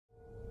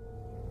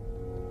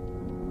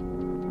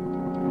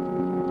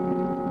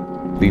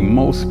the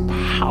most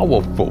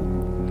powerful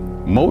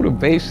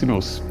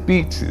motivational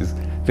speeches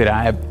that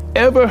I have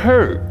ever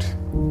heard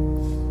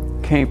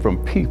came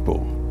from people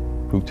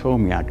who told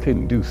me I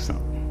couldn't do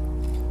something.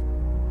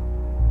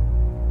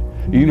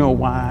 You know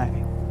why?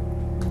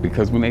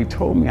 Because when they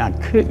told me I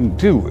couldn't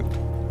do it,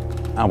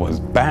 I was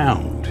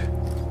bound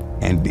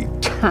and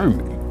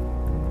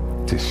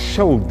determined to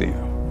show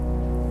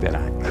them that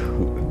I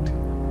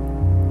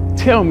could.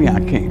 Tell me I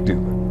can't do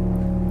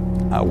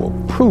it. I will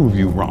prove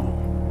you wrong.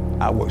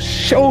 I will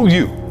show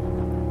you.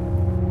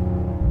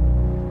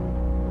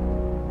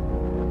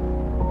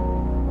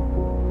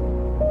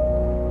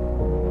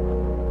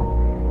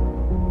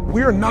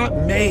 We are not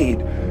made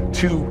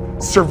to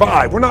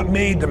survive. We're not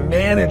made to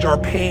manage our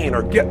pain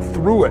or get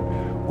through it.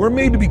 We're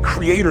made to be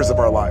creators of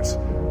our lives.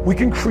 We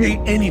can create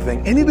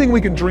anything. Anything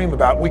we can dream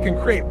about, we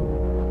can create.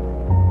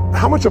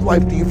 How much of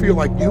life do you feel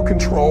like you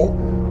control,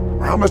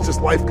 or how much does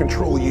life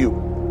control you?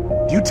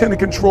 Do you tend to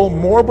control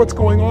more of what's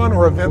going on,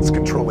 or events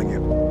controlling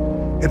you?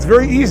 It's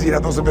very easy to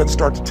have those events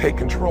start to take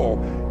control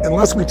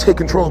unless we take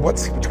control of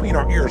what's between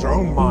our ears, our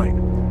own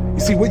mind. You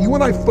see, what you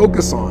and I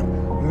focus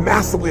on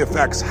massively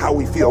affects how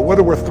we feel,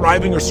 whether we're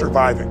thriving or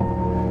surviving.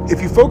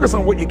 If you focus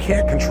on what you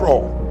can't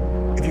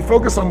control, if you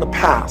focus on the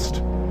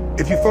past,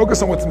 if you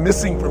focus on what's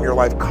missing from your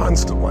life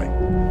constantly,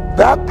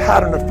 that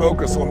pattern of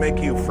focus will make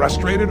you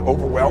frustrated,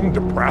 overwhelmed,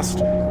 depressed.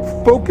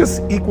 Focus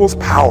equals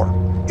power.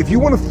 If you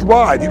want to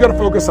thrive, you got to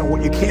focus on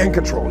what you can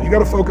control. You got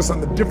to focus on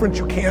the difference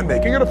you can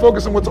make. You got to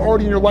focus on what's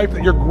already in your life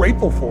that you're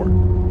grateful for.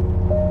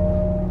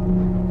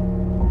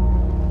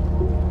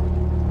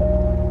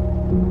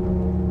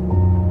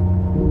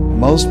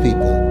 Most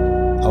people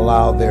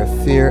allow their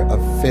fear of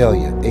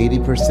failure,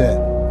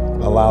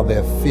 80%, allow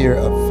their fear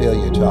of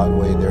failure to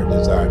outweigh their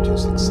desire to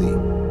succeed.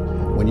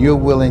 When you're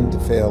willing to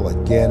fail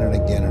again and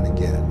again and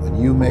again,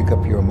 when you make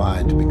up your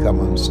mind to become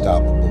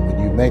unstoppable, when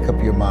you make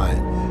up your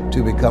mind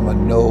to become a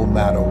no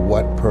matter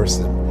what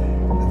person,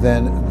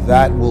 then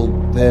that will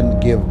then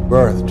give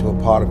birth to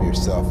a part of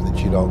yourself that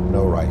you don't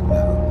know right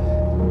now.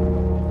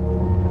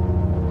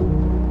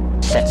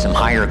 Set some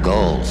higher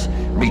goals,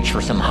 reach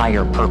for some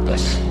higher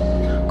purpose.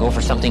 Go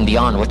for something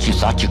beyond what you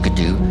thought you could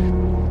do.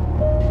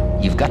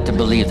 You've got to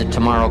believe that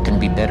tomorrow can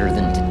be better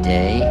than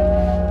today.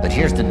 But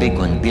here's the big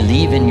one.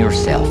 Believe in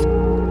yourself.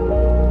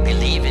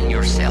 Believe in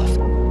yourself.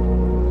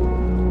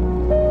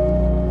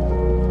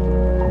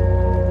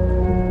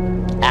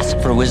 Ask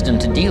for wisdom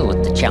to deal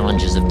with the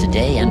challenges of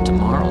today and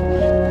tomorrow.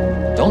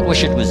 Don't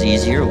wish it was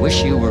easier.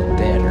 Wish you were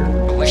better.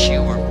 Wish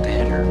you were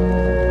better.